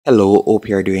Hello, hope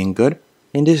you're doing good.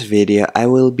 In this video, I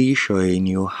will be showing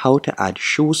you how to add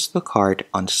shoes to cart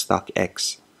on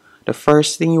Stockx. The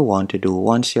first thing you want to do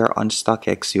once you're on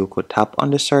Stockx, you could tap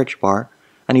on the search bar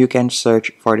and you can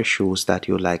search for the shoes that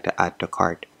you'd like to add to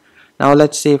cart. Now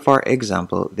let's say for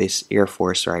example this Air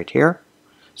Force right here.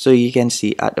 So you can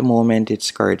see at the moment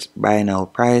its current buy now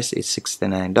price is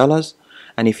 $69,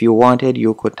 and if you wanted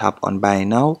you could tap on buy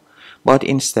now, but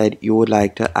instead you would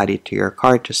like to add it to your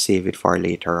cart to save it for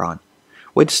later on.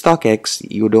 With Stockx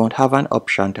you don't have an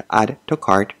option to add to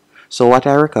cart, so what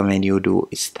I recommend you do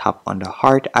is tap on the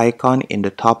heart icon in the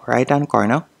top right hand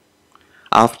corner.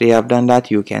 After you have done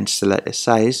that, you can select the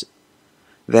size,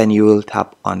 then you will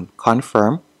tap on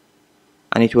confirm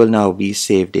and it will now be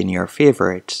saved in your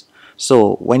favorites.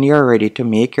 So when you're ready to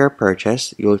make your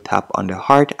purchase, you'll tap on the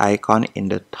heart icon in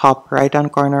the top right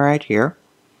hand corner right here,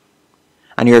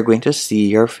 and you're going to see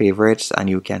your favorites and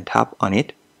you can tap on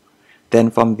it.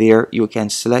 Then from there you can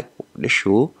select the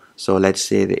shoe, so let's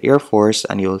say the Air Force,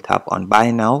 and you'll tap on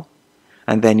buy now,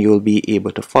 and then you'll be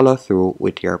able to follow through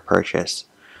with your purchase.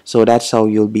 So that's how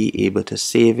you'll be able to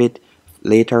save it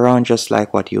later on, just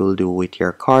like what you'll do with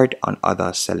your cart on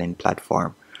other selling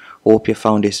platform. Hope you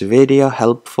found this video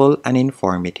helpful and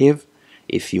informative.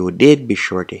 If you did, be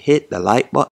sure to hit the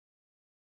like button